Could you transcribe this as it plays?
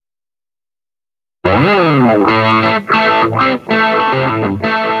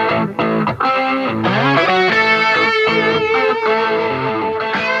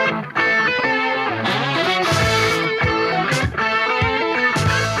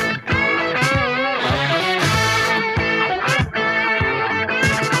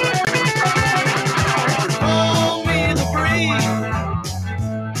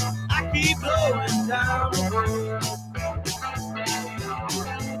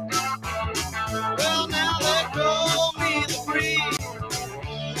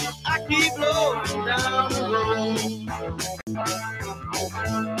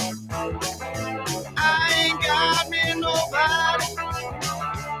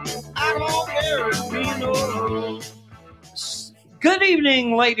Good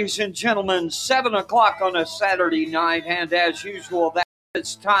evening, ladies and gentlemen. 7 o'clock on a Saturday night, and as usual,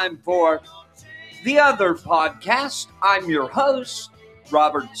 it's time for the other podcast. I'm your host,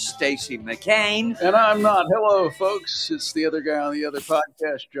 Robert Stacy McCain. And I'm not. Hello, folks. It's the other guy on the other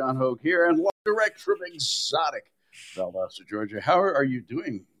podcast, John Hoge here, and live direct from exotic Valdosta, Georgia. How are you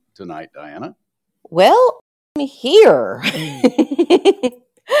doing tonight, Diana? Well, I'm here.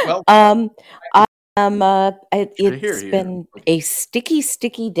 Well, it's been a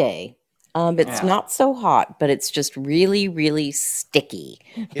sticky day. It's not so hot, but it's just really, really sticky.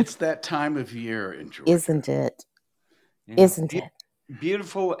 It's that time of year in Georgia. Isn't it? Yeah. Isn't it?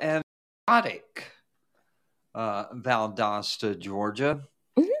 Beautiful and exotic Valdosta, Georgia.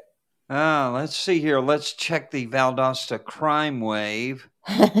 Mm-hmm. Let's see here. Let's check the Valdosta crime wave.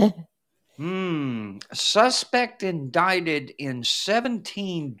 Suspect indicted in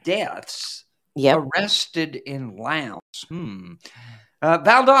 17 deaths. Yep. Arrested in Lowndes.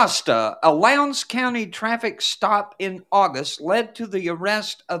 Valdosta, a Lowndes County traffic stop in August led to the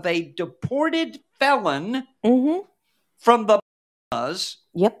arrest of a deported felon from the Bahamas.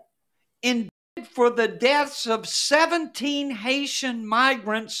 Yep. Indicted for the deaths of 17 Haitian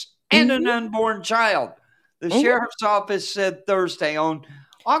migrants and an unborn child. The sheriff's office said Thursday on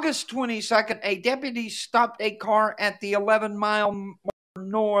August 22nd, a deputy stopped a car at the 11-mile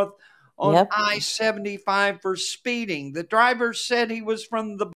north on I-75 for speeding. The driver said he was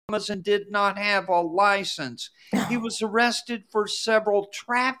from the Bahamas and did not have a license. He was arrested for several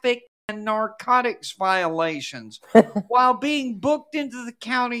traffic and narcotics violations. While being booked into the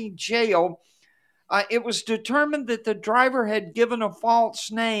county jail, it was determined that the driver had given a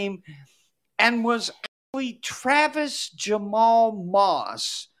false name and was actually Travis Jamal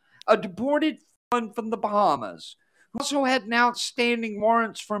Moss, a deported felon from the Bahamas, who also had an outstanding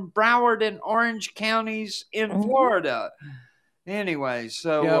warrants from Broward and Orange counties in Florida. Anyway,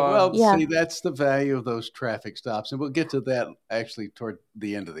 so... see, that's the value of those traffic stops, and we'll get to that actually toward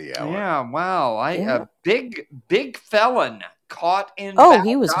the end of the hour. Yeah, wow. A big felon caught in Valdosta.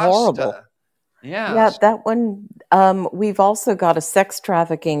 He was horrible. Yeah, that one. We've also got a sex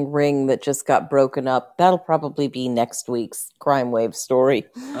trafficking ring that just got broken up. That'll probably be next week's crime wave story.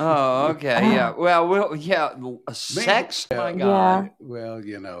 Oh, okay, yeah. Well, sex. My God. Yeah. Well,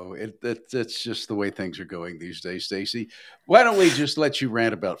 it's just the way things are going these days, Stacy. Why don't we just let you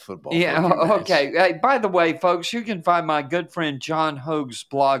rant about football? Yeah. Okay. Hey, by the way, folks, you can find my good friend John Hoge's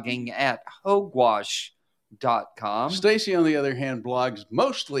blogging at hogewash.com. Stacy, on the other hand, blogs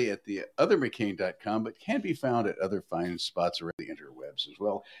mostly at the othermccain.com, but can be found at other fine spots around the interwebs as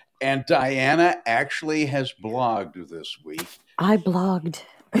well. And Diana actually has blogged this week. I blogged.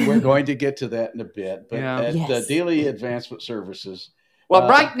 We're going to get to that in a bit. But at Deeley Advancement Services. Well,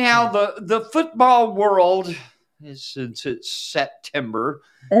 right now, the football world, since it's September,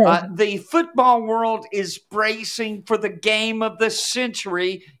 the football world is bracing for the game of the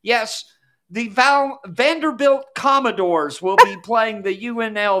century. Yes, the Vanderbilt Commodores will be playing the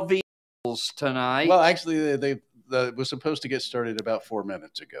UNLV tonight. Well, actually, they was supposed to get started about 4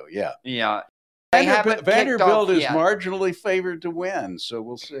 minutes ago. Yeah. Yeah. Vanderbilt is marginally favored to win, so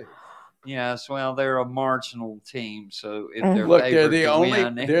we'll see. Yes, well, they're a marginal team, so if they're favored to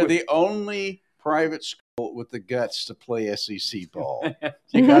win, they're the only private school with the guts to play SEC ball.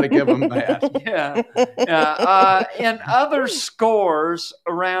 You got to give them that. Yeah. In other scores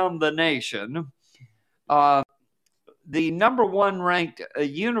around the nation, the number one ranked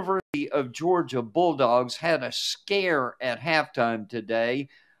University of Georgia Bulldogs had a scare at halftime today.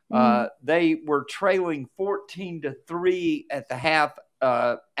 They were trailing 14-3 at the half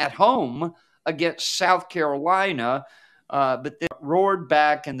at home against South Carolina. But they roared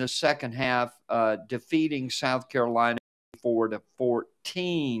back in the second half, defeating South Carolina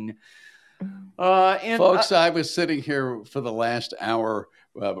 4-14. Folks, I was sitting here for the last hour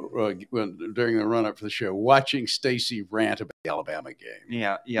during the run up for the show, watching Stacy rant about the Alabama game.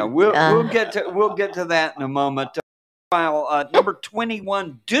 Yeah. We'll get to that in a moment. While number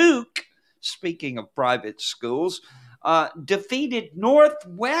 21 Duke, speaking of private schools, defeated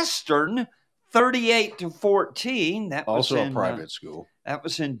Northwestern 38-14. That was also a private school. That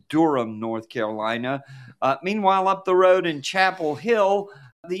was in Durham, North Carolina. Meanwhile, up the road in Chapel Hill,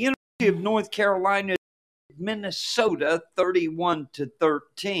 the University of North Carolina, Minnesota,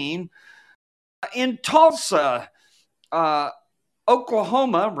 31-13. In Tulsa,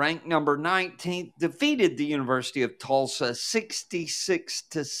 Oklahoma, ranked number 19th, defeated the University of Tulsa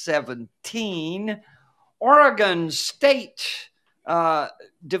 66-17. Oregon State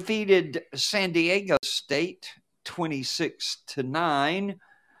defeated San Diego State 26-9.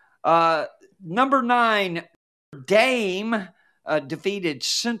 Number 9, Dame defeated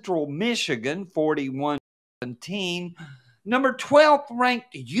Central Michigan 41-17. Number 12th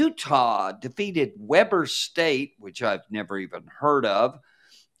ranked Utah defeated Weber State, which I've never even heard of,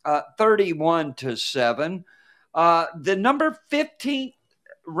 31-7. The number 15th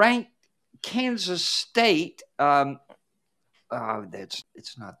ranked Kansas State. It's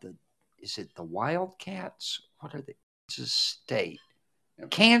not the. Is it the Wildcats? What are they? Kansas State.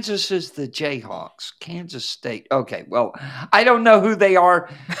 Kansas is the Jayhawks. Kansas State. Okay, well, I don't know who they are,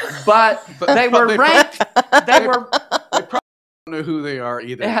 but they were ranked. They probably don't know who they are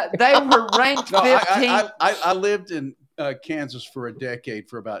either. They were ranked 15th. I lived in Kansas for a decade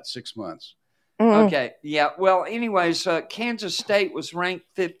for about 6 months. Okay, yeah. Well, anyways, Kansas State was ranked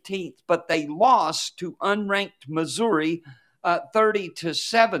 15th, but they lost to unranked Missouri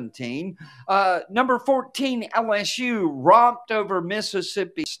 30-17. Number 14, LSU romped over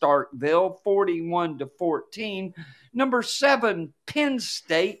Mississippi Starkville 41-14. Number 7, Penn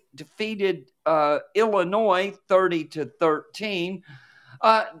State defeated Illinois 30-13.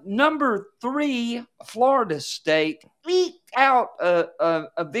 Number 3, Florida State eked out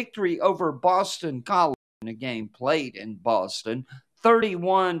a victory over Boston College in a game played in Boston,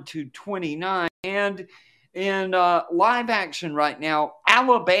 31-29. And in live action right now,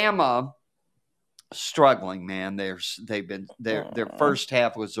 Alabama struggling, man. Their first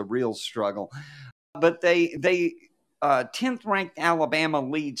half was a real struggle, but they 10th ranked Alabama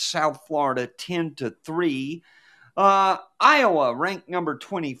leads South Florida 10-3. Iowa, ranked number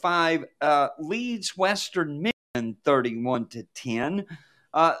 25, leads Western Michigan 31-10.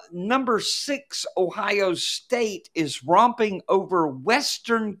 Number 6, Ohio State is romping over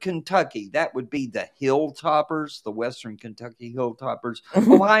Western Kentucky. That would be the Hilltoppers, the Western Kentucky Hilltoppers.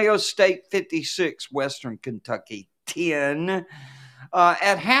 Ohio State 56, Western Kentucky 10.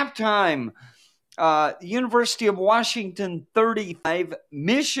 At halftime, University of Washington 35,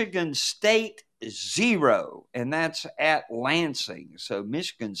 Michigan State 0, and that's at Lansing. So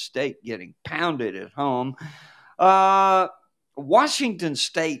Michigan State getting pounded at home. Washington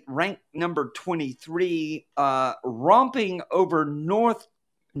State, ranked number 23, romping over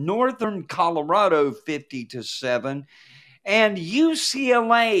Northern Colorado 50-7. And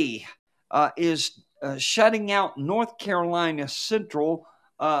UCLA is shutting out North Carolina Central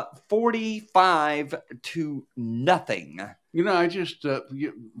 45-0. You know, I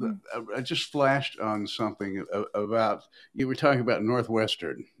just flashed on something about, you were talking about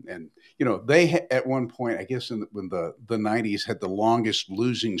Northwestern, and you know they at one point, I guess when the 90s, had the longest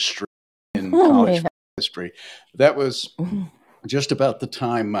losing streak in college history. That was just about the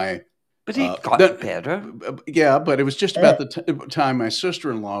time But it got better. Yeah, but it was just about the time my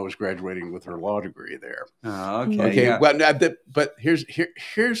sister-in-law was graduating with her law degree there. Oh, okay. Okay. Yeah. Well, but here's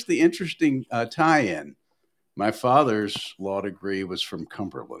the interesting tie-in. My father's law degree was from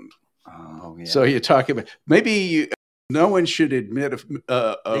Cumberland. Oh, yeah. So you talk about no one should admit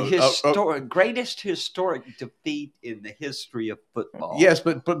the greatest historic defeat in the history of football. Yes,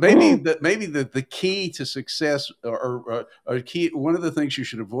 but maybe the key to success or key, one of the things you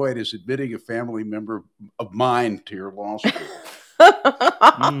should avoid is admitting a family member of mine to your law school.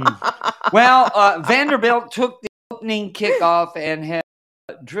 Well, Vanderbilt took the opening kickoff and had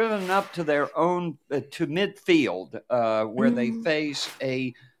driven up to their own to midfield, where they face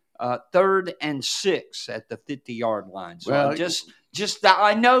a 3rd and 6 at the 50-yard line. So well, just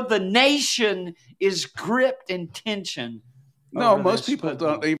I know the nation is gripped in tension. No, most people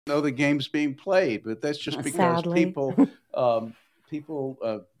don't even know the game's being played, but that's just because people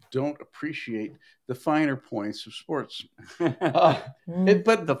don't appreciate the finer points of sports. But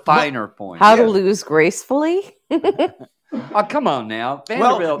the finer points. How to lose gracefully? Oh, come on now.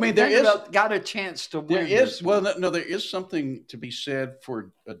 Vanderbilt, Vanderbilt got a chance to win. There is something to be said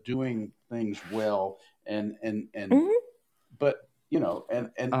for doing things well, but All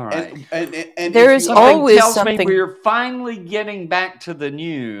right. And there is always tells something. Me we're finally getting back to the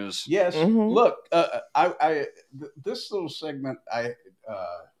news. Yes. Look, this little segment I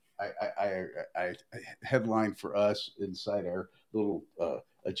headlined for us inside our little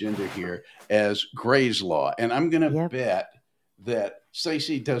agenda here as Gray's Law, and I'm going to bet that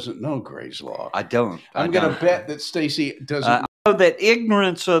Stacy doesn't know Gray's Law. I don't. I'm going to bet that Stacy doesn't. I know that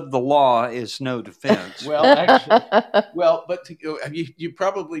ignorance of the law is no defense. Well, actually, but you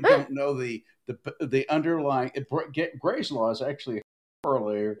probably don't know the underlying. Gray's Law is actually a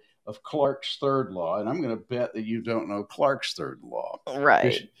corollary of Clark's third law, and I'm going to bet that you don't know Clark's third law.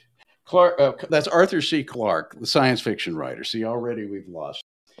 Right. That's Arthur C. Clarke, the science fiction writer. See, already we've lost.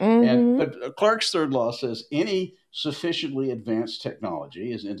 But Clark's third law says any sufficiently advanced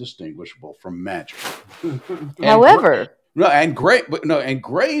technology is indistinguishable from magic. However,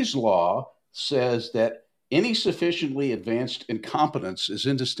 Gray's law says that any sufficiently advanced incompetence is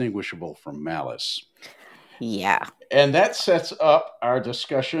indistinguishable from malice. Yeah. And that sets up our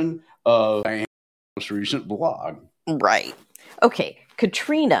discussion of Diana's most recent blog. Right. Okay.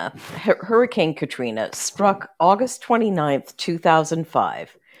 Hurricane Katrina struck August 29th,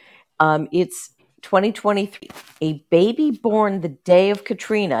 2005. It's 2023. A baby born the day of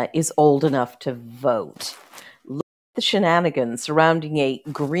Katrina is old enough to vote. Look at the shenanigans surrounding a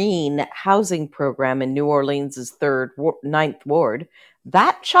green housing program in New Orleans' 9th Ward.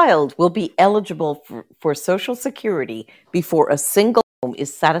 That child will be eligible for Social Security before a single home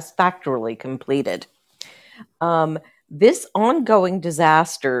is satisfactorily completed. This ongoing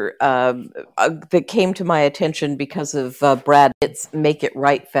disaster that came to my attention because of Brad Pitt's Make It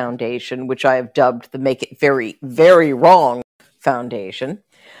Right Foundation, which I have dubbed the Make It Very, Very Wrong Foundation,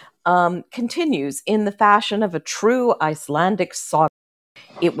 continues in the fashion of a true Icelandic saga.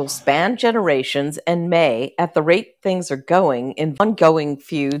 It will span generations and may, at the rate things are going, in ongoing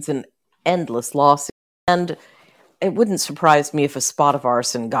feuds and endless lawsuits. And it wouldn't surprise me if a spot of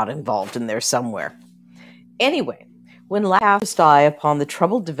arson got involved in there somewhere. Anyway, when last eye upon the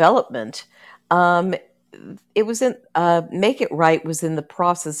troubled development, it was in Make It Right was in the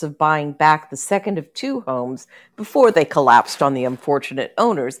process of buying back the second of two homes before they collapsed on the unfortunate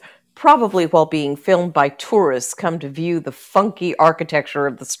owners, probably while being filmed by tourists come to view the funky architecture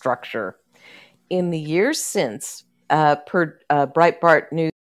of the structure. In the years since, per Breitbart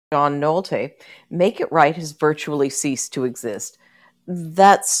News John Nolte, Make It Right has virtually ceased to exist.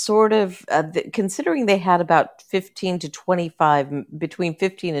 That's sort of, considering they had about between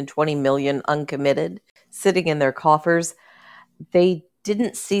 15 and 20 million uncommitted sitting in their coffers, they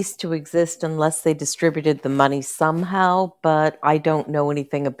didn't cease to exist unless they distributed the money somehow, but I don't know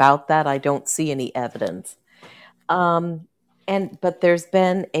anything about that. I don't see any evidence. But there's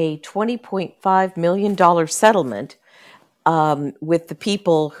been a $20.5 million settlement with the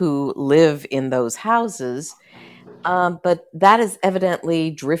people who live in those houses. But that is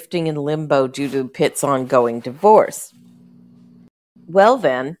evidently drifting in limbo due to Pitt's ongoing divorce. Well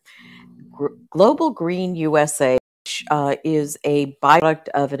then, Global Green USA is a byproduct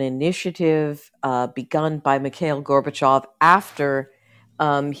of an initiative begun by Mikhail Gorbachev after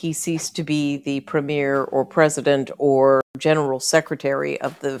he ceased to be the premier or president or general secretary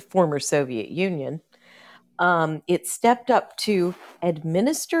of the former Soviet Union. It stepped up to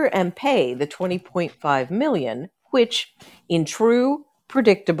administer and pay the $20.5 million, which, in true,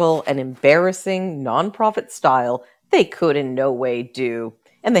 predictable, and embarrassing nonprofit style, they could in no way do,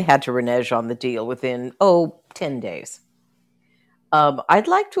 and they had to renege on the deal within, 10 days. I'd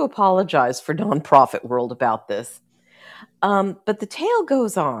like to apologize for nonprofit world about this, but the tale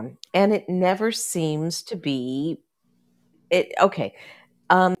goes on, and it never seems to be...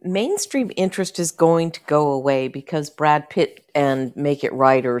 mainstream interest is going to go away because Brad Pitt and Make It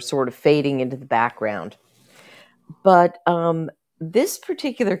Right are sort of fading into the background. But this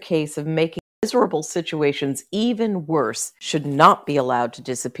particular case of making miserable situations even worse should not be allowed to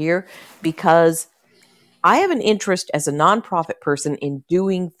disappear, because I have an interest as a nonprofit person in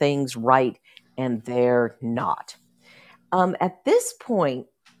doing things right, and they're not. At this point,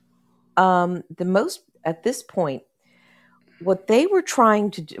 what they were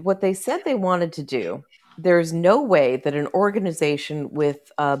trying to do, what they said they wanted to do, there's no way that an organization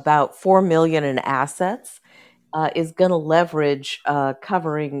with about $4 million in assets is going to leverage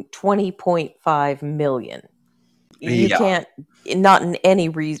covering $20.5 million. You can't, not in any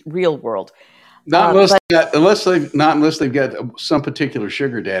real world. Not unless they've got some particular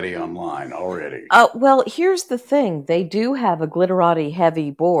sugar daddy online already. Well, here's the thing: they do have a glitterati heavy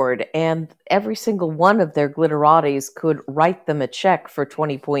board, and every single one of their gliteratis could write them a check for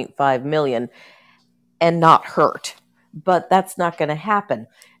 $20.5 million and not hurt. but that's not going to happen.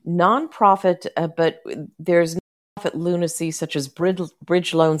 Nonprofit, but there's nonprofit lunacy such as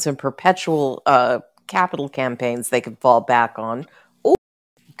bridge loans and perpetual capital campaigns they can fall back on, or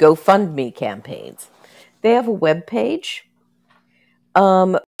GoFundMe campaigns. They have a web page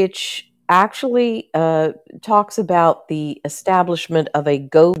which actually talks about the establishment of a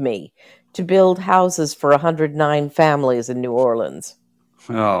GoFundMe to build houses for 109 families in New Orleans.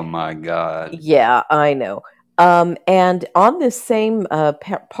 Oh, my God. Yeah, I know. And on this same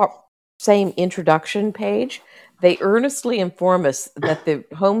introduction page, they earnestly inform us that the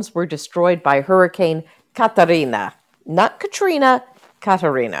homes were destroyed by Hurricane Katrina. Not Katrina,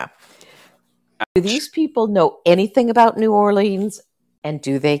 Katrina. Do these people know anything about New Orleans, and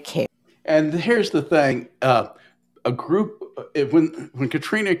do they care? And here's the thing. A group, when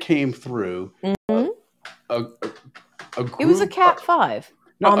Katrina came through, Mm-hmm. a group, It was a Cat 5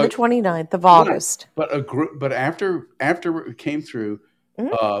 on the 29th of August. But a group, but after it came through,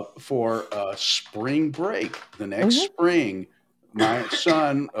 for spring break, the next spring, my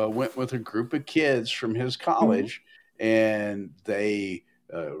son went with a group of kids from his college, and they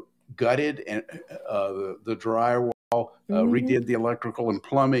gutted and the drywall, redid the electrical and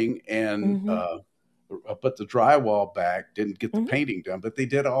plumbing, and put the drywall back. Didn't get the painting done, but they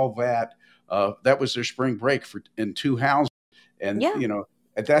did all that. That was their spring break in 2 houses, and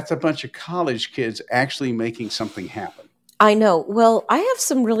that's a bunch of college kids actually making something happen. I know. Well, I have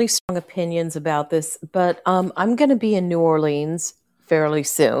some really strong opinions about this, but I'm going to be in New Orleans fairly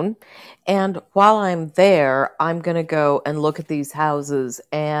soon. And while I'm there, I'm going to go and look at these houses.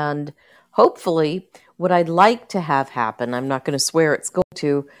 And hopefully, what I'd like to have happen, I'm not going to swear it's going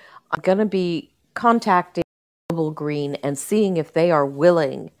to, I'm going to be contacting Global Green and seeing if they are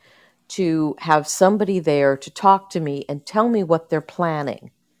willing to have somebody there to talk to me and tell me what they're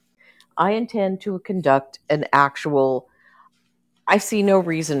planning. I intend to conduct an actual... I see no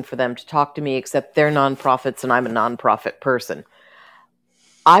reason for them to talk to me except they're nonprofits and I'm a nonprofit person.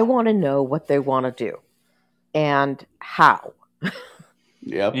 I want to know what they want to do and how.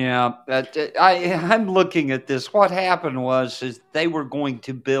 Yep. Yeah, I'm looking at this. What happened is they were going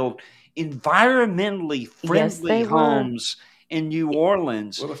to build environmentally friendly homes in New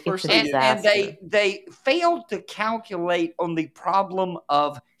Orleans. Well, the first and they failed to calculate on the problem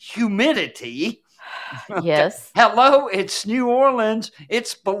of humidity. Yes. Hello, it's New Orleans.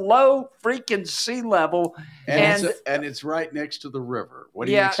 It's below freaking sea level, and it's right next to the river. What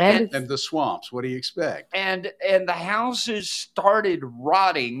do you expect? And the swamps. What do you expect? And the houses started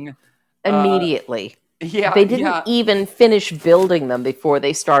rotting immediately. Yeah, they didn't even finish building them before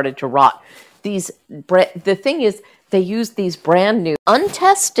they started to rot. The thing is, they used these brand new,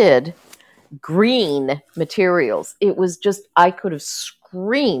 untested green materials. It was just, I could have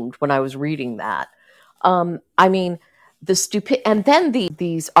screamed when I was reading that. I mean, the stupid, and then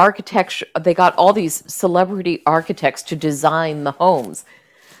these architecture, they got all these celebrity architects to design the homes.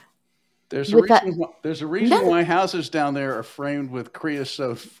 There's a reason why houses down there are framed with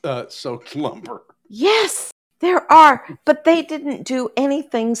creosote soaked lumber. Yes, there are, but they didn't do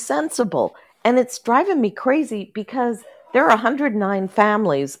anything sensible, and it's driving me crazy because there are 109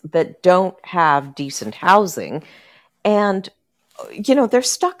 families that don't have decent housing, and they're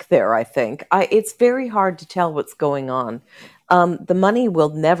stuck there, I think. It's very hard to tell what's going on. The money will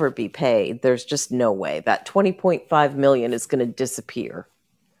never be paid. There's just no way. That $20.5 million is going to disappear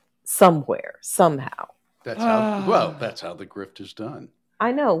somewhere, somehow. That's how the grift is done.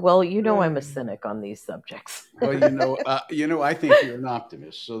 I know. Well, I'm a cynic on these subjects. Well, I think you're an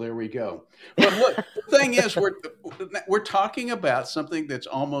optimist, so there we go. But look, the thing is, we're talking about something that's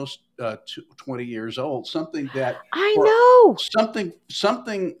almost 20 years old. Something that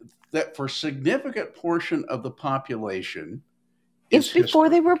something that for a significant portion of the population, it's before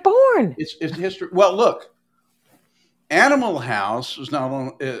they were born. It's history. Well, look, Animal House was not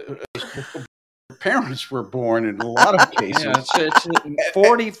only. Parents were born in a lot of cases. It's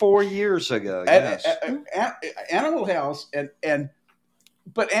 44 years ago. Yes. Animal House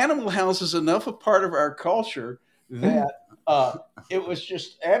but Animal House is enough a part of our culture that it was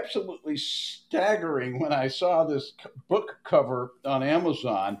just absolutely staggering when I saw this book cover on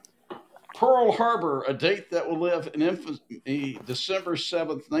Amazon. Pearl Harbor, a date that will live in infamy, December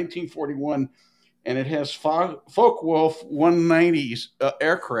 7th, 1941. And it has Focke-Wulf 190s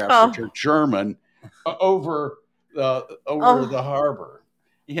aircraft, which are German, over the harbor.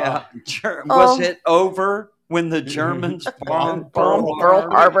 Yeah. Was it over when the Germans bombed Pearl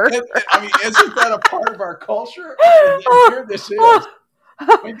Harbor? I mean, isn't that a part of our culture? Here this is.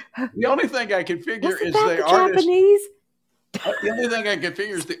 I mean, the only thing I can figure is the artist. Japanese? The only thing I can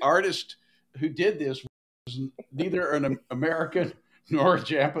figure is the artist who did this neither an American nor a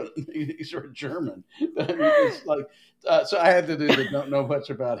Japanese or German. I mean, it's like, so I had to do the don't know much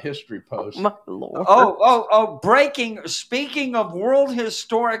about history post. My Lord. Breaking. Speaking of world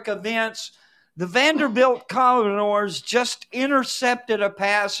historic events, the Vanderbilt Commodores just intercepted a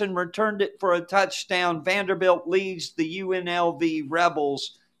pass and returned it for a touchdown. Vanderbilt leads the UNLV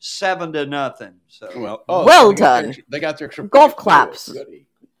Rebels 7-0. So well done. They got their golf claps. Goody.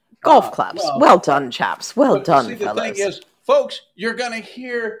 Golf claps. Well done, chaps. Well done, see, fellas. The thing is, folks, you're going to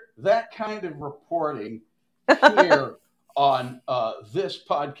hear that kind of reporting here on this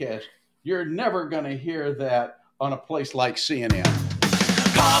podcast. You're never going to hear that on a place like CNN.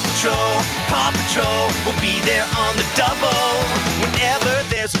 Paw Patrol will be there on the double whenever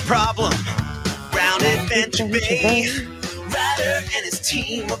there's a problem round Adventure Bay. Ryder and his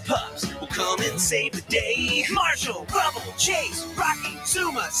team of pups will come and save the day. Marshall, Rubble, Chase, Rocky,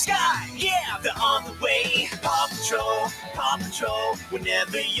 Zuma, Sky, yeah, they're on the way. Paw Patrol,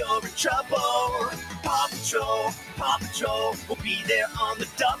 whenever you're in trouble. Paw Patrol will be there on the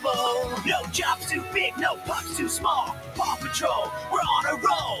double. No job's too big, no pup's too small. Paw Patrol, we're on a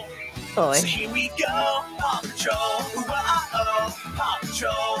roll. Boy. So here we go, Paw Patrol, Paw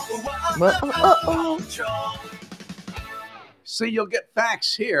Patrol, Paw Patrol. See, you'll get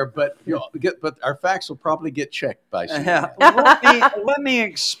facts here, but our facts will probably get checked by someone. Let me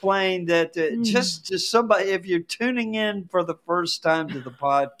explain that just to somebody, if you're tuning in for the first time to the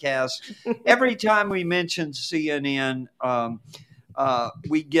podcast, every time we mention CNN,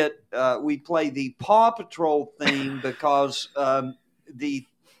 we play the Paw Patrol theme because the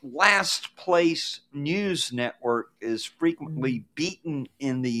last place news network is frequently beaten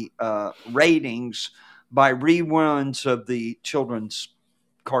in the ratings by reruns of the children's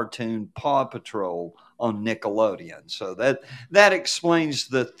cartoon Paw Patrol on Nickelodeon. So that explains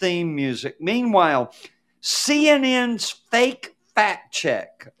the theme music. Meanwhile, CNN's fake fact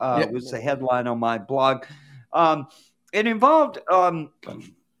check was the headline on my blog. It involved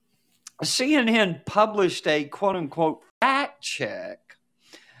CNN published a quote unquote fact check,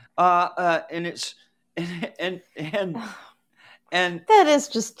 and it's and that is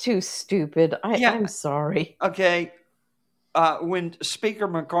just too stupid. I'm sorry. Okay. When Speaker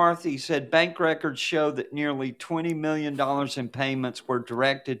McCarthy said bank records show that nearly $20 million in payments were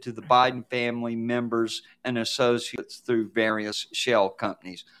directed to the Biden family members and associates through various shell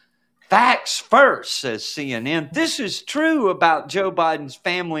companies. Facts first, says CNN. This is true about Joe Biden's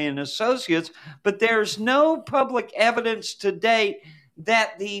family and associates, but there's no public evidence to date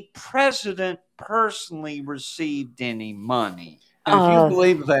that the president personally received any money. And if you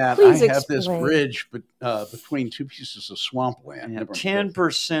believe that, I have explain. this bridge between two pieces of swampland.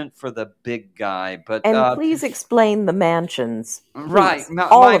 10% for the big guy, but please explain the mansions. Please. Right,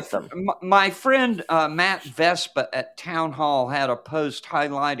 all of them. My friend Matt Vespa at Town Hall had a post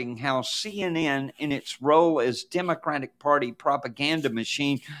highlighting how CNN, in its role as Democratic Party propaganda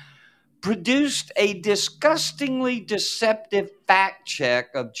machine, produced a disgustingly deceptive fact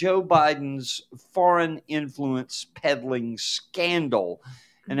check of Joe Biden's foreign influence peddling scandal.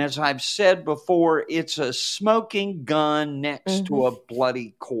 And as I've said before, it's a smoking gun next to a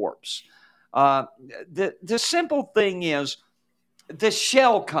bloody corpse. The simple thing is the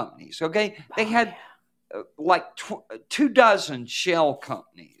shell companies, okay? They had like 24 shell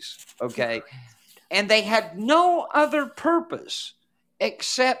companies, okay? And they had no other purpose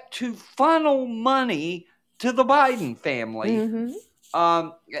except to funnel money to the Biden family.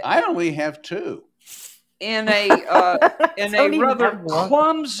 I only have two. In a rather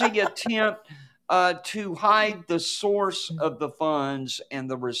clumsy attempt to hide the source of the funds and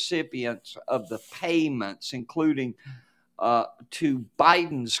the recipients of the payments, including to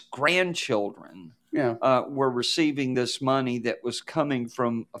Biden's grandchildren. Were receiving this money that was coming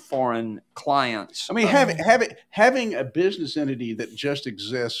from foreign clients. I mean, having a business entity that just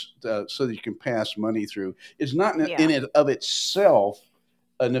exists so that you can pass money through is not in it of itself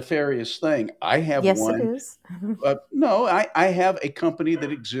a nefarious thing. I have one. Yes, it is. No, I have a company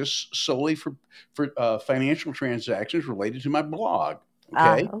that exists solely for financial transactions related to my blog.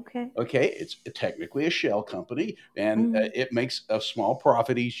 Okay. Okay. It's technically a shell company, and it makes a small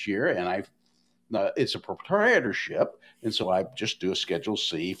profit each year, and it's a proprietorship, and so I just do a Schedule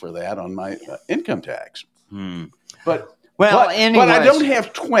C for that on my income tax. But I don't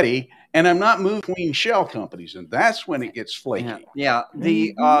have 20, and I'm not moving between shell companies, and that's when it gets flaky.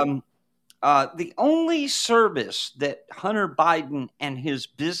 The only service that Hunter Biden and his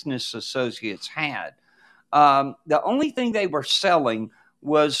business associates had, the only thing they were selling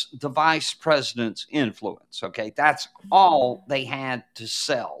was the vice president's influence. Okay, that's all they had to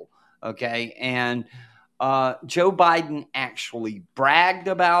sell. Okay, and Joe Biden actually bragged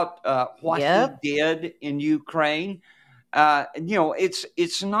about what he did in Ukraine.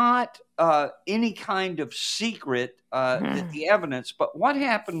 It's not any kind of secret that the evidence. But what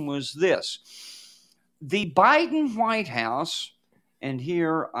happened was this: the Biden White House, and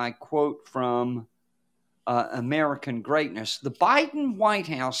here I quote from American Greatness. The Biden White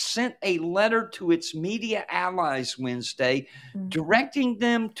House sent a letter to its media allies Wednesday, directing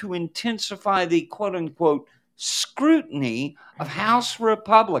them to intensify the quote unquote scrutiny of House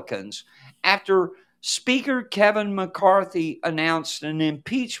Republicans after Speaker Kevin McCarthy announced an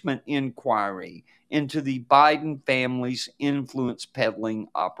impeachment inquiry into the Biden family's influence peddling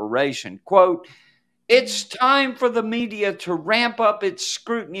operation. Quote, "It's time for the media to ramp up its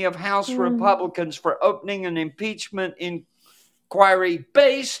scrutiny of House Republicans for opening an impeachment inquiry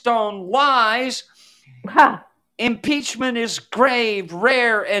based on lies. Impeachment is grave,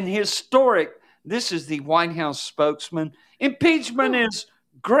 rare, and historic." This is the White House spokesman. "Impeachment is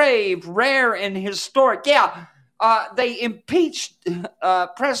grave, rare, and historic." Yeah, they impeached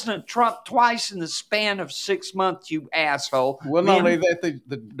President Trump twice in the span of 6 months, you asshole. Well, not only that,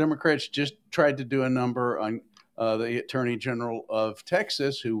 the Democrats just tried to do a number on the Attorney General of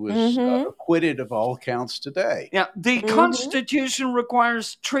Texas, who was acquitted of all counts today. Yeah, the Constitution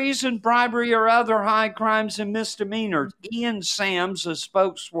requires treason, bribery, or other high crimes and misdemeanors. Ian Sams, a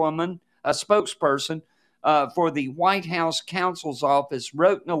spokesperson for the White House counsel's office,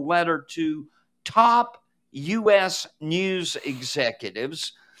 wrote in a letter to top U.S. news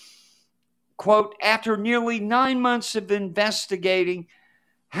executives, quote, "After nearly 9 months of investigating,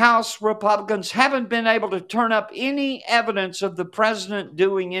 House Republicans haven't been able to turn up any evidence of the president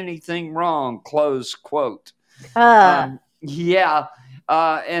doing anything wrong," close quote. And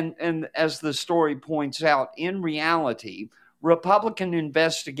as the story points out, in reality, Republican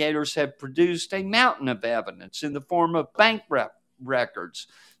investigators have produced a mountain of evidence in the form of bank records,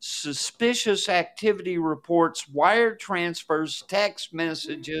 suspicious activity reports, wire transfers, text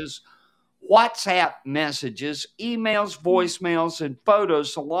messages, WhatsApp messages, emails, voicemails, and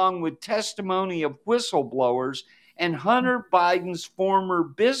photos, along with testimony of whistleblowers and Hunter Biden's former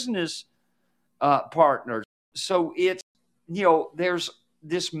business partners. So it's, there's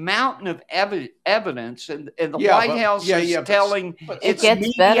this mountain of evidence, and the White House is telling its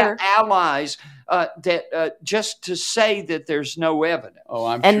media allies that just to say that there's no evidence.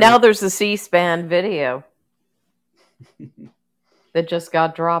 And now there's a C-SPAN video that just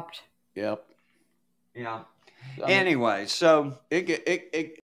got dropped. Yep. Yeah. Anyway, so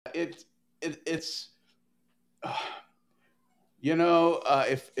it's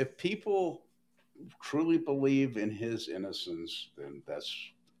if people truly believe in his innocence, then that's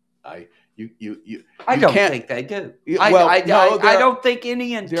I don't think they do. I don't think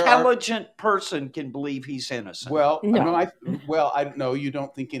any intelligent person can believe he's innocent. Well, no, you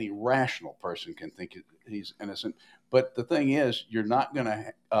don't think any rational person can think he's innocent. But the thing is, you're not going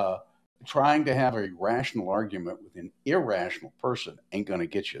to trying to have a rational argument with an irrational person ain't going to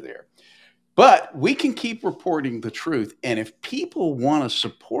get you there. But we can keep reporting the truth, and if people want to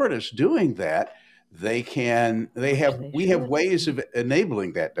support us doing that, they can. We have ways of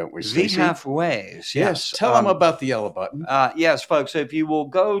enabling that, don't we, Stacey? We have ways. Yes. Tell them about the yellow button. Yes, folks. If you will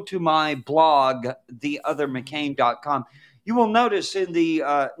go to my blog, theothermccain.com, you will notice in the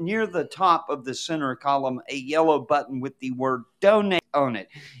near the top of the center column a yellow button with the word "donate" on it.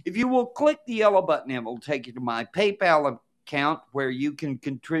 If you will click the yellow button, it will take you to my PayPal account where you can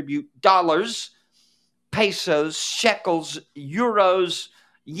contribute dollars, pesos, shekels, euros,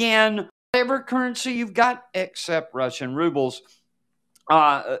 yen, whatever currency you've got except Russian rubles.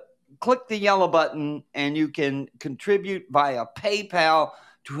 Click the yellow button and you can contribute via PayPal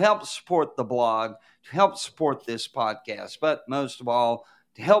to help support the blog, to help support this podcast, but most of all,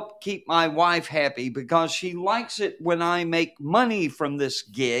 to help keep my wife happy, because she likes it when I make money from this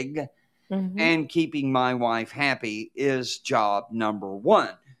gig, and keeping my wife happy is job number one.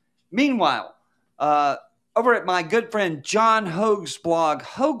 Meanwhile, over at my good friend John Hoge's blog,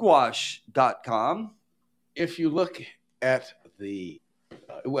 hogewash.com. If you look at the,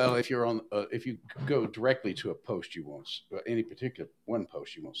 if you go directly to a post, you won't, any particular one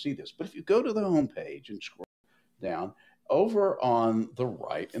post, you won't see this. But if you go to the homepage and scroll down, over on the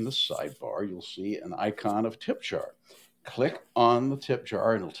right in the sidebar, you'll see an icon of tip jar. Click on the tip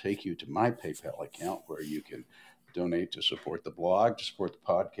jar and it'll take you to my PayPal account where you can donate to support the blog, to support the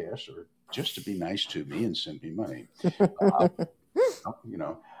podcast, or just to be nice to me and send me money.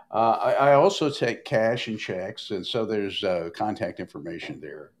 I also take cash and checks, and so there's contact information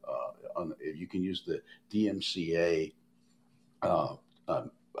there. You can use the DMCA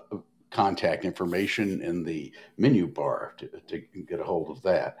contact information in the menu bar to get a hold of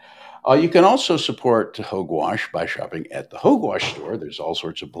that. You can also support Hoge by shopping at the Hoge store. There's all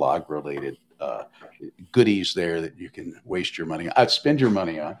sorts of blog-related goodies there that you can spend your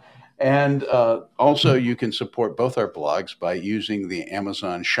money on. And also, you can support both our blogs by using the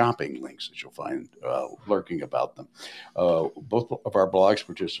Amazon shopping links that you'll find lurking about them. Both of our blogs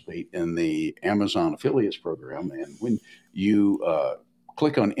participate in the Amazon Affiliates program. And when you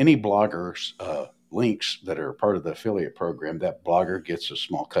click on any blogger's links that are part of the affiliate program, that blogger gets a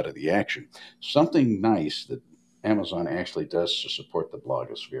small cut of the action. Something nice that Amazon actually does to support the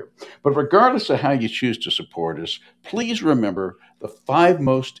blogosphere. But regardless of how you choose to support us, please remember the 5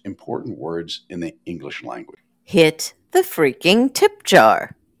 most important words in the English language. Hit the freaking tip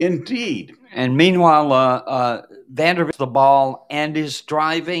jar. Indeed. And meanwhile, Vanderbilt's the ball and is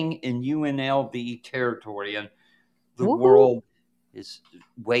driving in UNLV territory, and the world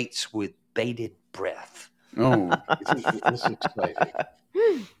waits with bated breath. Oh, this is exciting.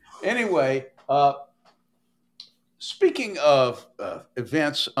 Anyway, speaking of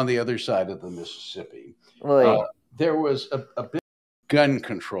events on the other side of the Mississippi, there was a big gun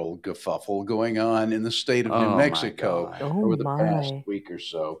control kerfuffle going on in the state of New Mexico over the past week or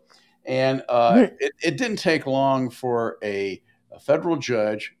so. And it didn't take long for a federal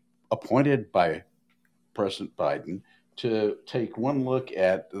judge appointed by President Biden to take one look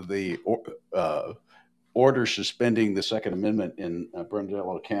at the order suspending the Second Amendment in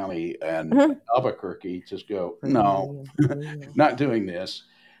Bernalillo County and Albuquerque. Just go, no, not doing this.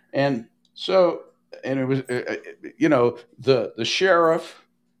 And so, and it was, the sheriff,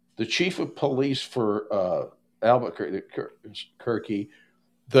 the chief of police for Albuquerque,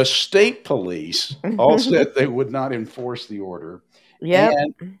 the state police all said they would not enforce the order. Yep.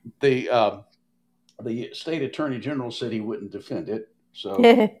 And the state attorney general said he wouldn't defend it. So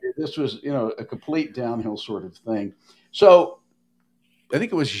this was, a complete downhill sort of thing. So I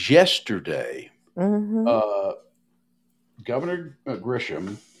think it was yesterday, Governor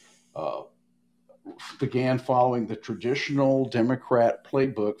Grisham began following the traditional Democrat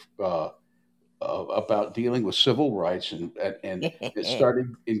playbook about dealing with civil rights and it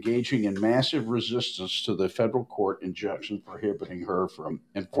started engaging in massive resistance to the federal court injunction prohibiting her from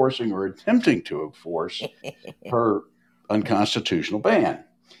enforcing or attempting to enforce her unconstitutional ban.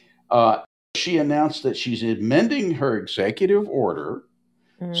 She announced that she's amending her executive order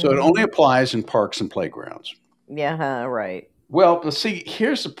so it only applies in parks and playgrounds. Yeah, right. Well, but see,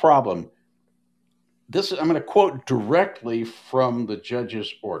 here's the problem. I'm going to quote directly from the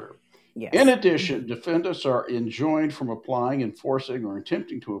judge's order. Yes. In addition, defendants are enjoined from applying, enforcing, or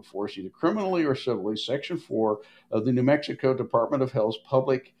attempting to enforce either criminally or civilly Section 4 of the New Mexico Department of Health's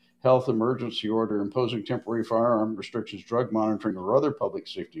Public Health Emergency Order imposing temporary firearm restrictions, drug monitoring, or other public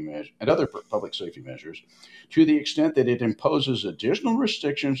safety measures, to the extent that it imposes additional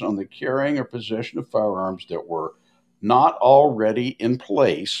restrictions on the carrying or possession of firearms that were not already in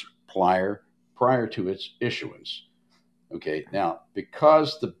place prior to its issuance. Okay, now,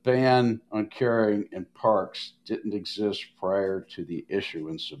 because the ban on carrying in parks didn't exist prior to the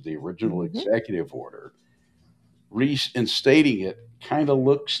issuance of the original executive order, reinstating it kind of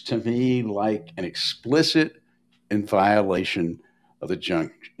looks to me like an explicit in violation of the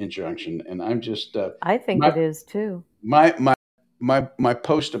injunction. And I'm just... I think it is, too. My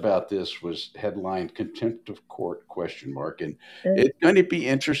post about this was headlined "Contempt of Court?" And it's going to be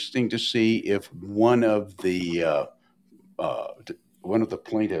interesting to see if one of the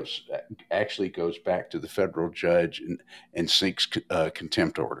plaintiffs actually goes back to the federal judge and seeks a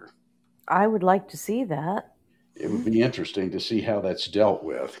contempt order. I would like to see that. It would be interesting to see how that's dealt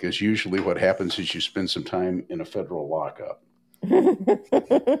with, because usually what happens is you spend some time in a federal lockup.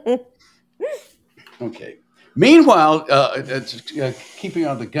 Okay. Meanwhile, keeping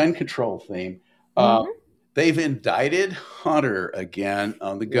on the gun control theme, they've indicted Hunter again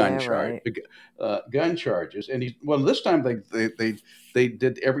on the gun charges, and this time they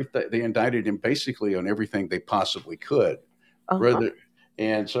did everything. They indicted him basically on everything they possibly could,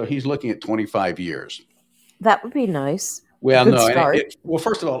 and so he's looking at 25 years. That would be nice. Well, no,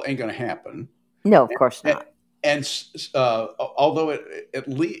 first of all, it ain't going to happen. No, of course not. And although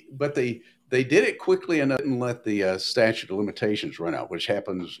but they did it quickly enough and let the statute of limitations run out, which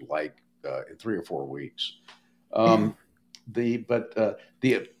happens like in 3 or 4 weeks. The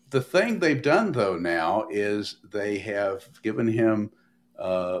thing they've done though now is they have given him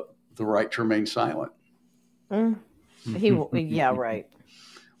the right to remain silent. Yeah, right.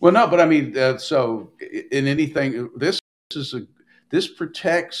 Well, no, but I mean, so in anything, this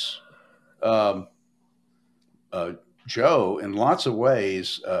protects Joe in lots of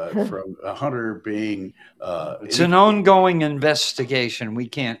ways, from Hunter being. It's an ongoing investigation. We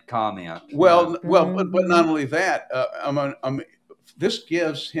can't comment. Well, but not only that, this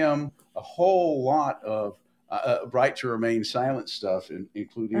gives him a whole lot of right to remain silent stuff,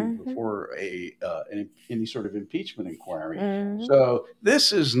 including before any sort of impeachment inquiry. So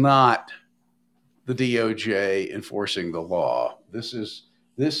this is not the DOJ enforcing the law. This is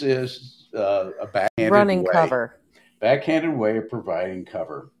a backhanded way of providing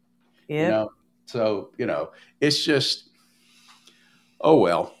cover. Yeah. So it's just, oh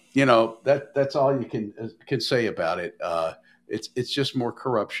well. That's all you can say about it. It's just more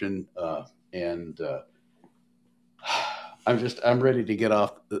corruption, and I'm ready to get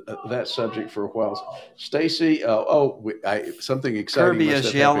off that subject for a while. Stacy, something exciting. Kirby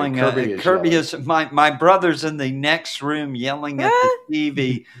is yelling. Kirby is my brother's in the next room yelling at the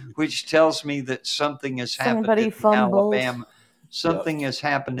TV, which tells me that something has happened in Alabama. Something has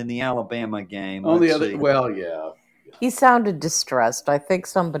happened in the Alabama game. Yeah. He sounded distressed. I think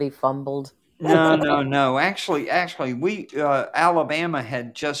somebody fumbled. No. Actually, we Alabama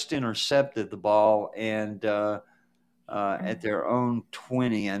had just intercepted the ball and at their own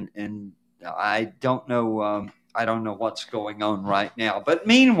 20, and I don't know. I don't know what's going on right now. But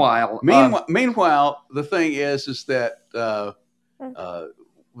meanwhile, the thing is that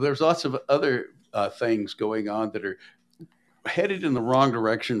there's lots of other things going on that are headed in the wrong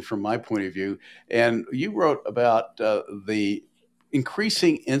direction from my point of view. And you wrote about the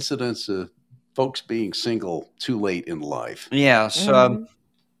increasing incidence of folks being single too late in life. Yes.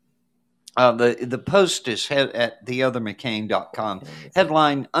 The post is at theothermccain.com.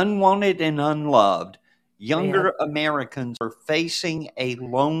 Headline: Unwanted and unloved. Younger Americans are facing a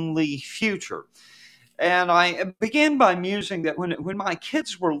lonely future. And I began by musing that when my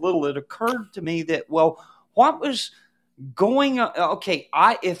kids were little, it occurred to me that, well, what was going on? Okay,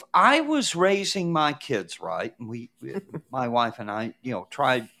 if I was raising my kids right, and my wife and I,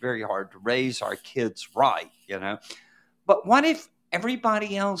 tried very hard to raise our kids right, but what if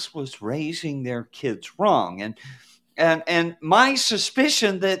everybody else was raising their kids wrong? And my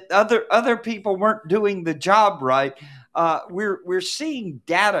suspicion that other people weren't doing the job right. We're seeing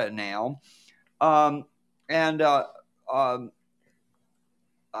data now, Tom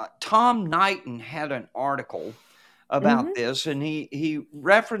Knighton had an article about this, and he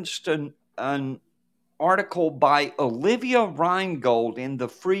referenced an article by Olivia Reingold in the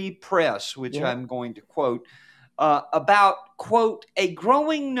Free Press, which I'm going to quote, about, quote, a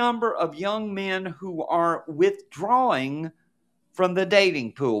growing number of young men who are withdrawing from the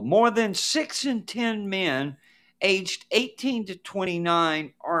dating pool. More than 6 in 10 men aged 18 to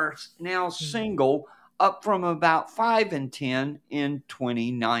 29 are now single, up from about 5 in 10 in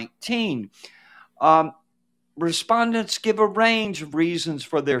 2019. Respondents give a range of reasons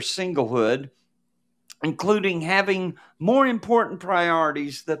for their singlehood, including having more important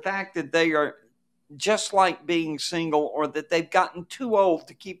priorities, the fact that they are just like being single, or that they've gotten too old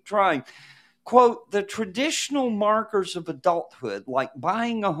to keep trying. Quote, the traditional markers of adulthood, like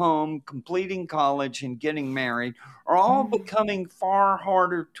buying a home, completing college, and getting married, are all becoming far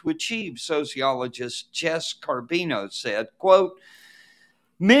harder to achieve, sociologist Jess Carbino said. Quote,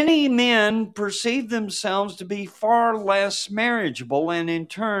 many men perceive themselves to be far less marriageable, and in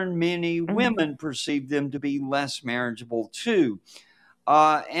turn, many women perceive them to be less marriageable too.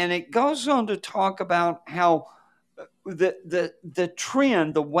 And it goes on to talk about how the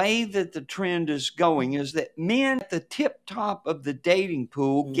trend, the way that the trend is going, is that men at the tip top of the dating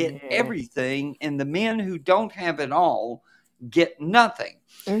pool get everything, and the men who don't have it all get nothing.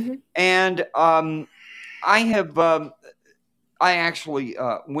 And I actually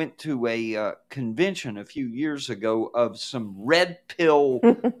went to a convention a few years ago of some red pill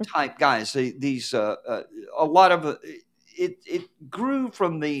type guys. These a lot of it grew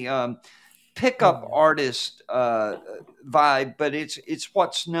from the pickup artist vibe, but it's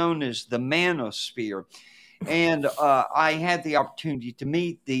what's known as the manosphere. And I had the opportunity to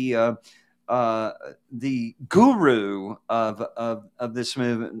meet the guru of this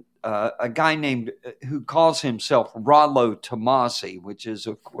movement, a guy named who calls himself Rollo Tomasi, which is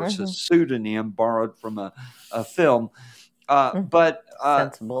of course a pseudonym borrowed from a film. But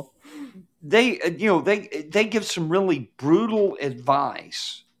sensible. They give some really brutal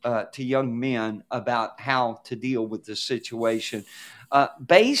advice to young men about how to deal with the situation,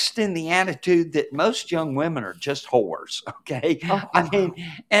 based in the attitude that most young women are just whores. Okay, I mean,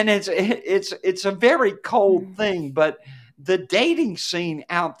 and it's a very cold thing, but the dating scene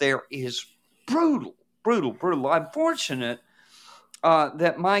out there is brutal. I'm fortunate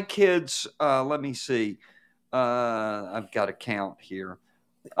that my kids, let me see, I've got to count here.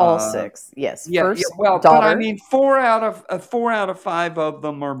 All 6, yes. Yeah, First well, daughter. but I mean, 4 out of 5 of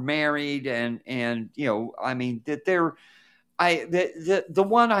them are married, and I mean that they're. The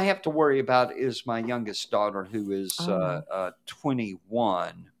one I have to worry about is my youngest daughter, who is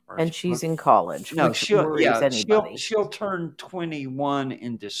 21, and she's in college, no, which worries anybody. She'll turn 21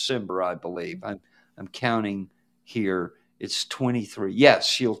 in December, I believe. I'm counting here. It's 23. Yes,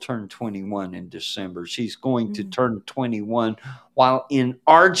 she'll turn 21 in December. She's going to turn 21 while in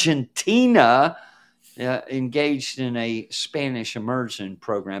Argentina, engaged in a Spanish immersion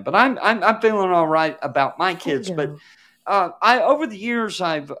program. But I'm feeling all right about my kids. But over the years,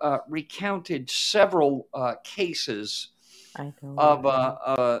 I've recounted several cases of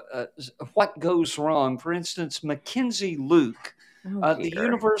what goes wrong. For instance, Mackenzie Luke, the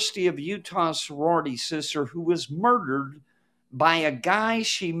University of Utah sorority sister who was murdered by a guy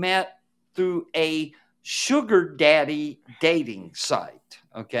she met through a sugar daddy dating site.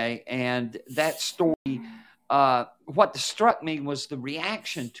 Okay. And that story, what struck me was the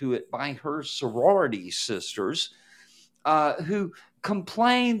reaction to it by her sorority sisters, who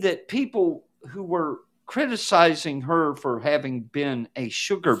complained that people who were criticizing her for having been a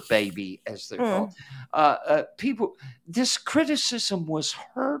sugar baby, as they call people, this criticism was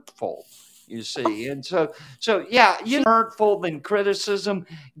hurtful, you see. And so yeah, hurtful than criticism.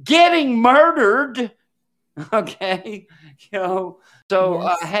 Getting murdered, okay, so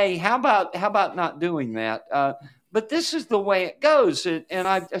hey, how about not doing that? But this is the way it goes. And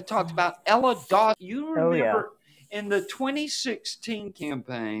I talked about Ella Dawson. You remember in the 2016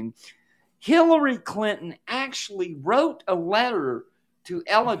 campaign, Hillary Clinton actually wrote a letter to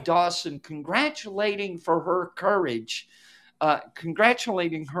Ella Dawson congratulating her for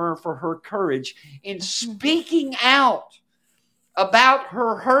her courage in speaking out about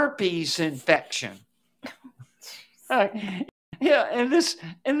her herpes infection. Yeah, and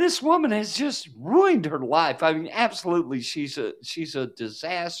this woman has just ruined her life. I mean, absolutely, she's a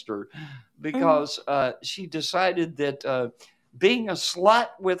disaster because she decided that being a slut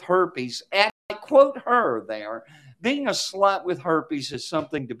with herpes, and I quote her there, being a slut with herpes is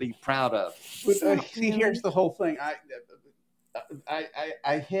something to be proud of. But see, here's the whole thing.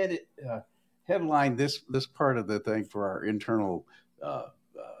 I had it headline this part of the thing for our internal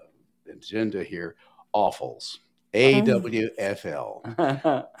agenda here. AWFLs. AWFL.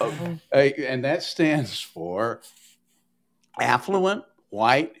 And that stands for affluent,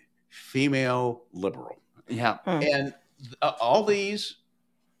 white, female, liberal. Yeah. And all these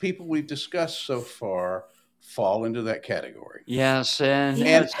people we've discussed so far fall into that category. Yes, and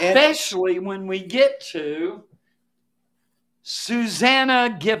especially when we get to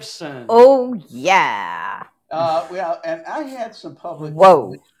Susanna Gibson. Oh, yeah. Well, and I had some public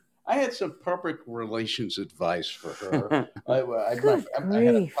relations advice for her. I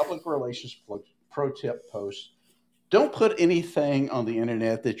had a public relations pro tip post. Don't put anything on the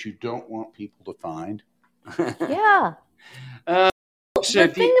internet that you don't want people to find. Yeah. The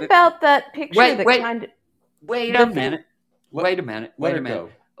thing about that picture Wait a minute.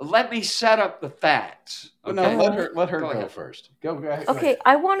 Let me set up the facts. Okay? No, let her go first. Go ahead. Okay,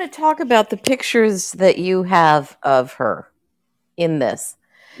 I want to talk about the pictures that you have of her in this.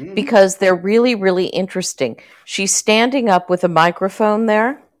 Because they're really, really interesting. She's standing up with a microphone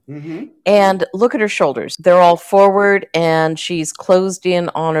there, and look at her shoulders. They're all forward, and she's closed in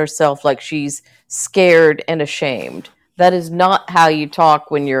on herself like she's scared and ashamed. That is not how you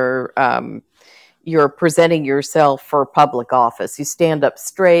talk when you're presenting yourself for public office. You stand up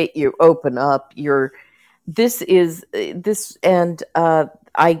straight, you open up. I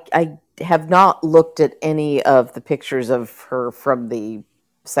have not looked at any of the pictures of her from the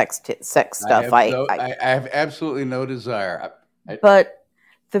sex stuff. I have absolutely no desire. But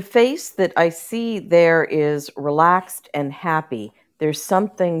the face that I see there is relaxed and happy. There's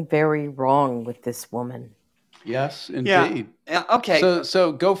something very wrong with this woman. Yes, indeed. Yeah. Okay.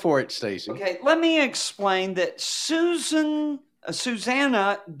 So go for it, Stacy. Okay. Let me explain that Susanna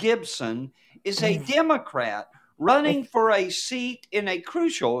Gibson is a Democrat running for a seat in a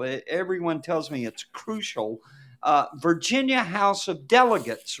crucial, everyone tells me it's crucial, Virginia House of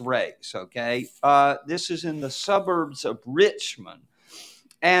Delegates race. Okay. This is in the suburbs of Richmond.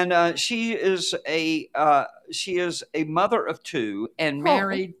 And she is a mother of two and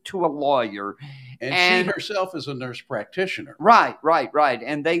married to a lawyer. And she herself is a nurse practitioner. Right.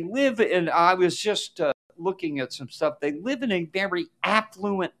 And they live in, I was just looking at some stuff. They live in a very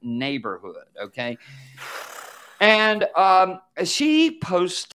affluent neighborhood, okay? And she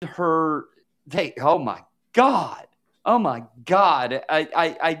posted oh my God, Oh my God.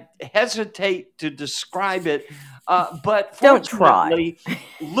 I hesitate to describe it. But Don't try. fortunately,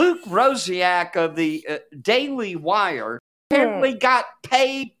 Luke Rosiak of the Daily Wire apparently got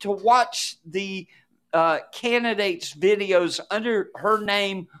paid to watch the candidates' videos under her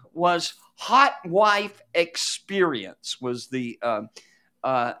name was Hot Wife Experience was the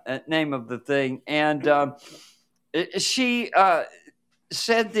name of the thing. And she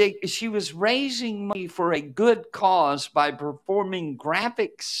said that she was raising money for a good cause by performing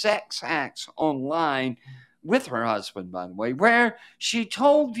graphic sex acts online with her husband, by the way, where she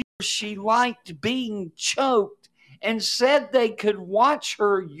told viewers she liked being choked and said they could watch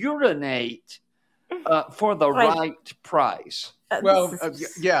her urinate for the right price. Well,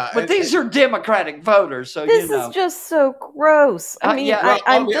 yeah. But these are Democratic voters, so this is just so gross. I mean, yeah.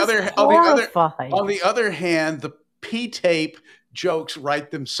 I'm just horrified. On the other hand, the P-tape jokes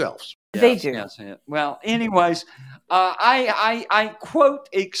write themselves. They do. Yes. Well, anyways, I quote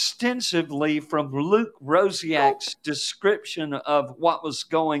extensively from Luke Rosiak's description of what was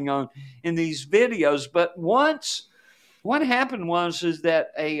going on in these videos. But once, what happened is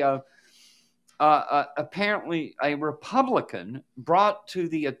that apparently a Republican brought to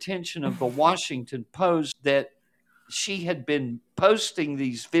the attention of the Washington Post that she had been posting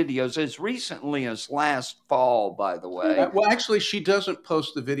these videos as recently as last fall, by the way. Well, actually, she doesn't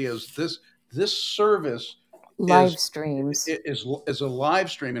post the videos. This service live streams is a live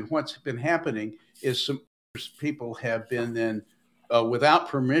stream, and what's been happening is some people have been then without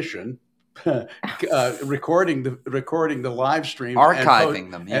permission recording the live stream, archiving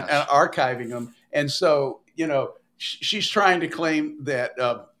them, and archiving them, and so she's trying to claim that.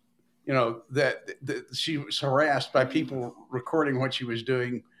 That she was harassed by people recording what she was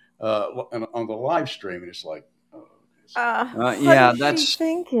doing on the live stream, and it's like, yeah, that's she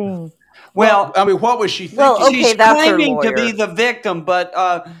thinking. Well, I mean, what was she thinking? Well, okay, she's that's claiming to be the victim, but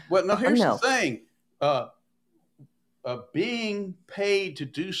well, no. Here's the thing: being paid to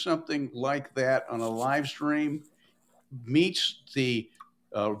do something like that on a live stream meets the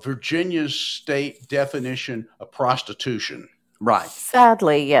Virginia's state definition of prostitution. Right.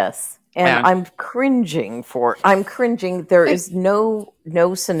 Sadly, yes. And I'm cringing. There is no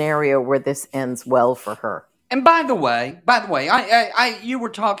scenario where this ends well for her. And by the way, I you were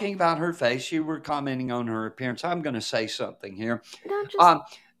talking about her face. You were commenting on her appearance. I'm going to say something here.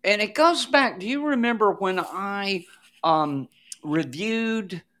 And it goes back. Do you remember when I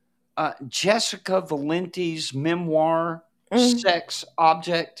reviewed Jessica Valenti's memoir, Sex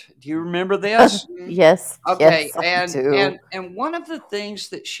Object? Do you remember this? Yes. Okay. Yes, I do. And one of the things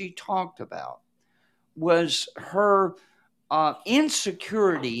that she talked about was her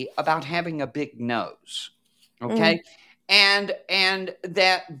insecurity about having a big nose. Okay. And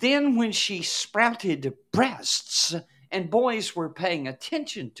that then when she sprouted breasts and boys were paying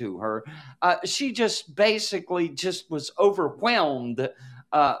attention to her, she just basically was overwhelmed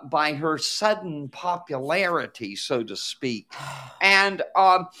by her sudden popularity, so to speak. And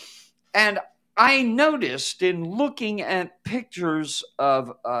I noticed in looking at pictures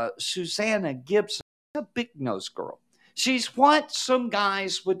of Susanna Gibson, a big nose girl. She's what some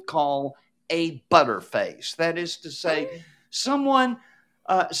guys would call a butterface. That is to say, someone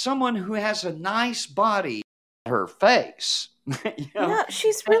who has a nice body on her face. Yeah,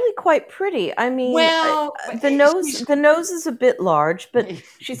 she's really quite pretty. I mean, the nose is a bit large, but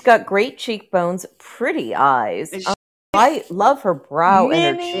she's got great cheekbones, pretty eyes. I love her brow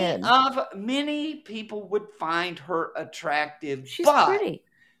and her chin. Many people would find her attractive. She's pretty.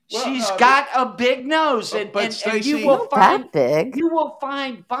 She's got a big nose, and you will find that big. You will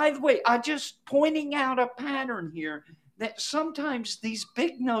find. By the way, I'm just pointing out a pattern here that sometimes these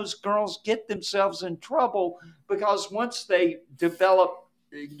big nose girls get themselves in trouble because once they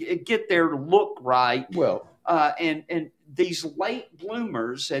get their look right, and these late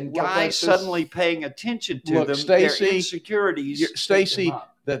bloomers and guys suddenly paying attention to them, Stacy, their insecurities. Stacy,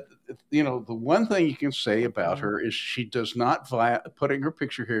 that the one thing you can say about her is she does not putting her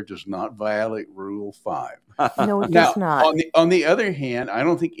picture here does not violate Rule 5. No, it does not. On the other hand, I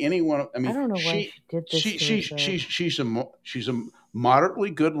don't think anyone. I mean, I don't know why she did this. She's a moderately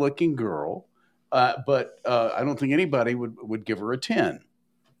good looking girl, but I don't think anybody would give her a 10.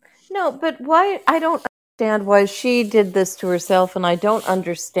 No, but why? I don't understand why she did this to herself, and I don't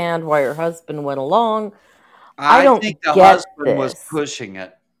understand why her husband went along. I think the husband was pushing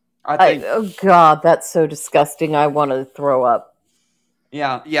it. Oh God, that's so disgusting. I want to throw up.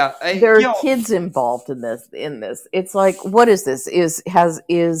 Yeah. There are kids involved in this. It's like, what is this?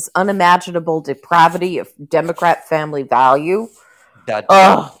 Is unimaginable depravity of Democrat family value?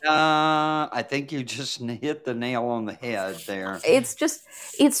 I think you just hit the nail on the head there. It's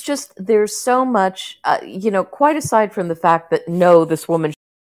just there's so much, quite aside from the fact that no, this woman is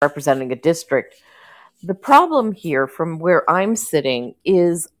representing a district. The problem here, from where I'm sitting,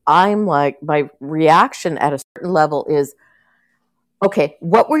 is I'm like, my reaction at a certain level is, okay,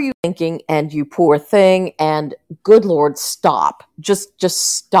 what were you thinking? And you poor thing. And good Lord, stop. Just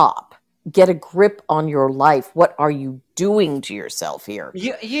stop. Get a grip on your life. What are you doing to yourself here?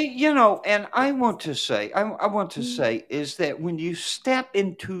 And I want to say, is that when you step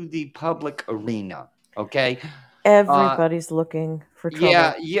into the public arena, okay, everybody's looking for trouble.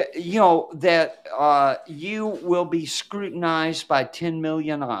 That you will be scrutinized by 10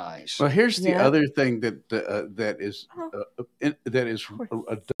 million eyes. Well, here's the other thing that is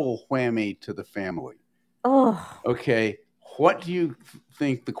a double whammy to the family. Oh, okay. What do you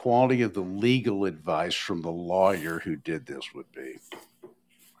think the quality of the legal advice from the lawyer who did this would be?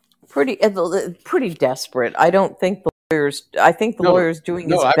 Pretty desperate. I don't think the lawyers. I think the lawyer's doing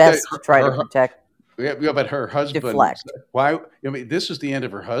his best to try to protect. Yeah, but her husband. Deflect. Why? I mean, this is the end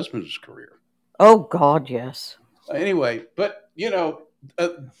of her husband's career. Oh God, yes. Anyway, but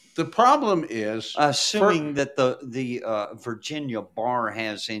the problem is assuming that the Virginia bar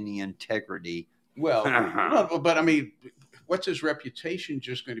has any integrity. Well, but I mean, what's his reputation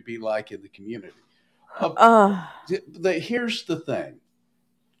just going to be like in the community? Here's the thing.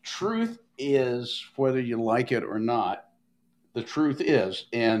 Truth is, whether you like it or not, the truth is.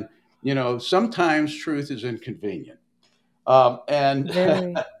 And, sometimes truth is inconvenient. And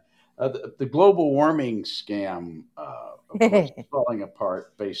the global warming scam is falling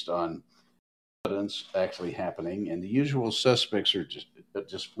apart based on evidence actually happening. And the usual suspects are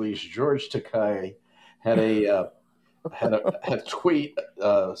displeased. George Takei had a tweet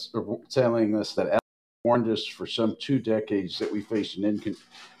telling us that Alex warned us for some 2 decades that we faced an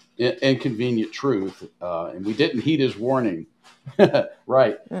inconvenient truth, and we didn't heed his warning.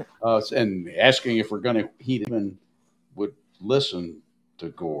 Right. And asking if we're going to heed him would listen to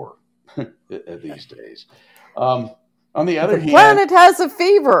Gore these days. On the other hand, the planet has a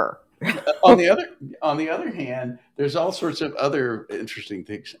fever. on the other hand, there's all sorts of other interesting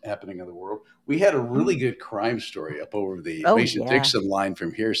things happening in the world. We had a really good crime story up over the Mason-Dixon line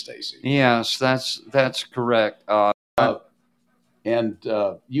from here, Stacy. Yes, that's correct. And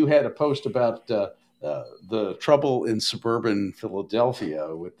you had a post about the trouble in suburban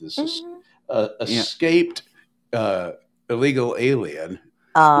Philadelphia with this escaped illegal alien.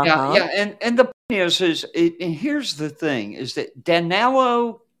 And the point is here's the thing: is that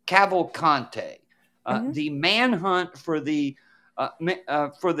Danilo Cavalcante, the manhunt for the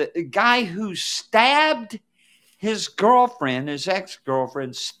guy who stabbed his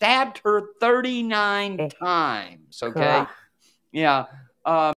ex-girlfriend, stabbed her 39 times. Okay,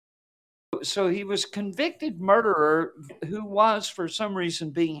 so he was convicted murderer who was, for some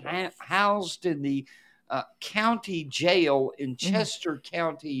reason, being housed in the county jail in Chester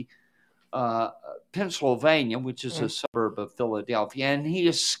County, Pennsylvania, which is a suburb of Philadelphia, and he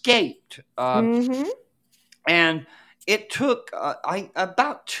escaped. And it took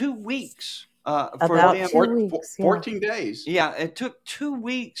about 2 weeks. 14 days. Yeah, it took 2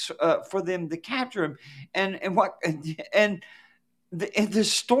 weeks for them to capture him, and the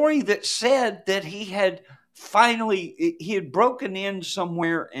story that said that he had broken in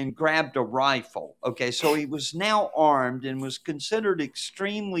somewhere and grabbed a rifle. Okay, so he was now armed and was considered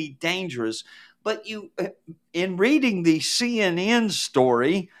extremely dangerous. But in reading the CNN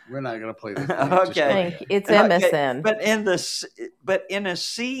story, we're not going to play this. Okay, it's MSN. But in a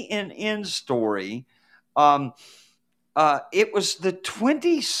CNN story, it was the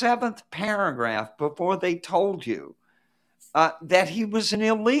 27th paragraph before they told you that he was an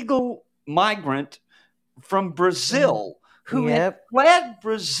illegal migrant from Brazil who had fled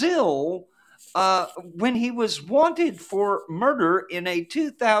Brazil when he was wanted for murder in a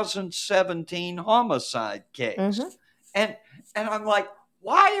 2017 homicide case. And I'm like,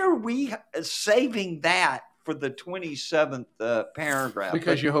 why are we saving that for the 27th paragraph?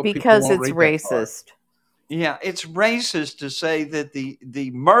 Because you hope because it's racist. Yeah, it's racist to say that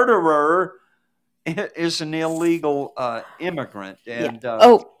the murderer is an illegal immigrant. And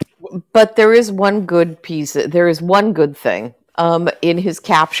but there is one good piece. There is one good thing in his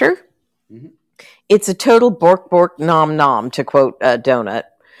capture. It's a total bork bork nom nom, to quote Donut.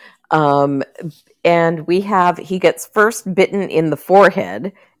 And he gets first bitten in the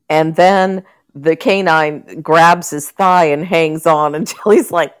forehead, and then the canine grabs his thigh and hangs on until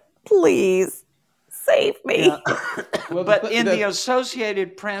he's like, please save me. But in the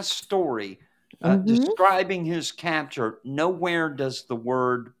Associated Press story, describing his capture, nowhere does the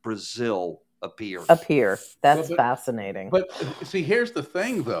word Brazil appear. That's fascinating. But see, here's the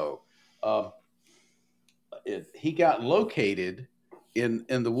thing, though. He got located in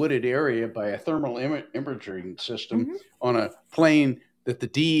the wooded area by a thermal imaging system on a plane that the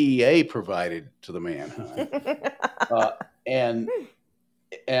DEA provided to the manhunt.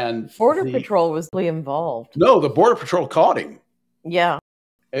 And Border Patrol was really involved. No, the Border Patrol caught him. Yeah.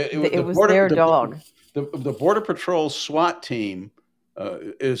 It was their dog. The Border Patrol SWAT team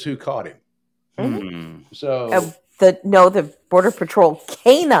is who caught him. So the Border Patrol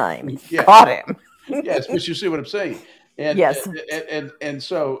canine caught him. Yes, but you see what I'm saying. And, yes. And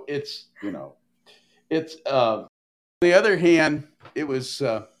so it's, it's on the other hand, it was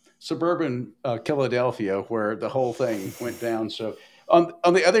suburban Philadelphia where the whole thing went down. So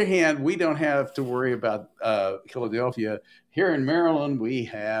on the other hand, we don't have to worry about Philadelphia. Here in Maryland, we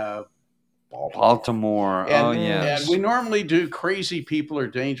have Baltimore. And we normally do crazy people are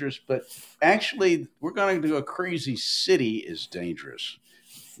dangerous, but actually we're going to do a crazy city is dangerous.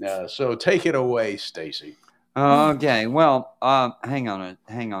 So take it away, Stacy. Okay. Well, hang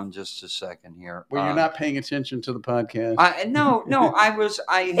on just a second here. Well, you're not paying attention to the podcast. No,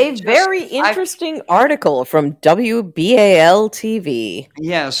 a very interesting article from WBAL TV.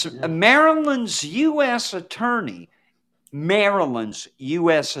 Yes, Maryland's U.S. attorney. Okay,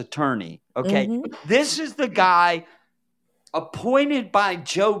 this is the guy appointed by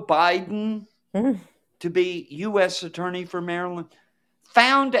Joe Biden to be U.S. attorney for Maryland.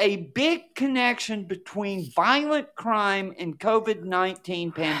 Found a big connection between violent crime and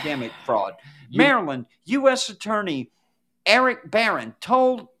COVID-19 pandemic fraud. Maryland U.S. Attorney Eric Barron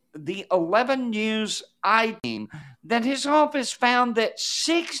told the 11 News team that his office found that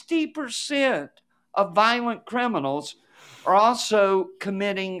 60% of violent criminals are also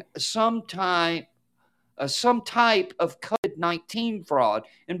committing some type of COVID-19 fraud.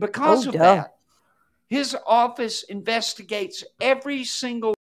 And because of that, his office investigates every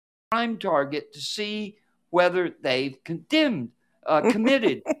single crime target to see whether they've committed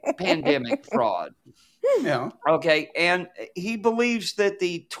pandemic fraud. Yeah. Okay. And he believes that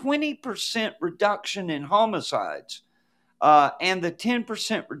the 20% reduction in homicides and the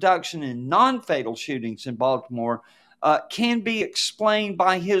 10% reduction in non-fatal shootings in Baltimore can be explained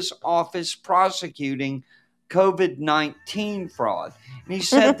by his office prosecuting COVID-19 fraud. And he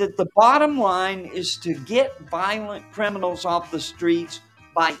said that the bottom line is to get violent criminals off the streets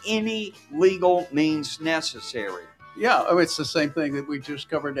by any legal means necessary. Yeah, it's the same thing that we just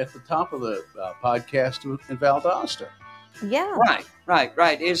covered at the top of the podcast in Valdosta. Yeah.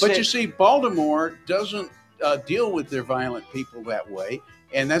 Right. You see, Baltimore doesn't deal with their violent people that way.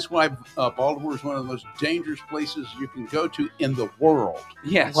 And that's why Baltimore is one of the most dangerous places you can go to in the world.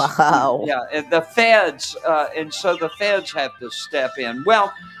 Yes. Wow. Yeah, and the feds, and so the feds have to step in.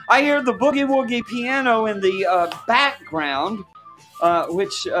 Well, I hear the boogie woogie piano in the background,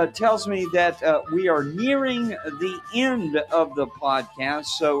 which tells me that we are nearing the end of the podcast.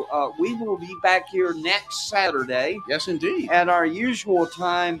 So we will be back here next Saturday. Yes, indeed. At our usual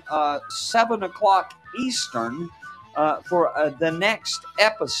time, 7 o'clock Eastern. For the next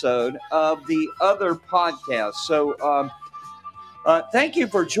episode of the other podcast. So thank you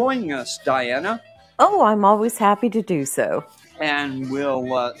for joining us, Dianna. Oh, I'm always happy to do so. And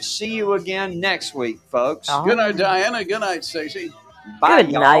we'll see you again next week, folks. Good night, Dianna. Good night, Stacy. Bye,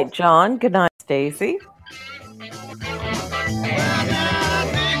 Good night, John. Good night, Stacy.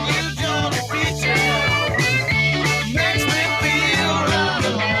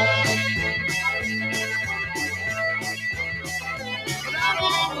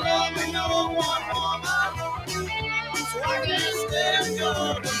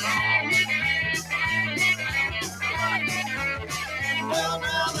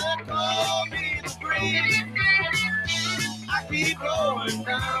 I keep going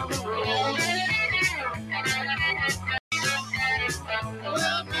down the road.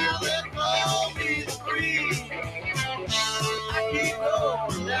 Well, now they call me the breeze. I keep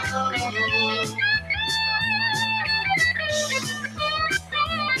going down the road.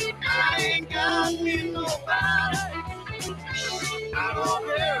 I ain't got me nobody. I don't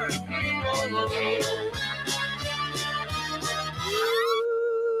care if people know.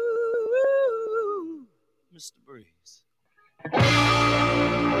 Mr. Breeze.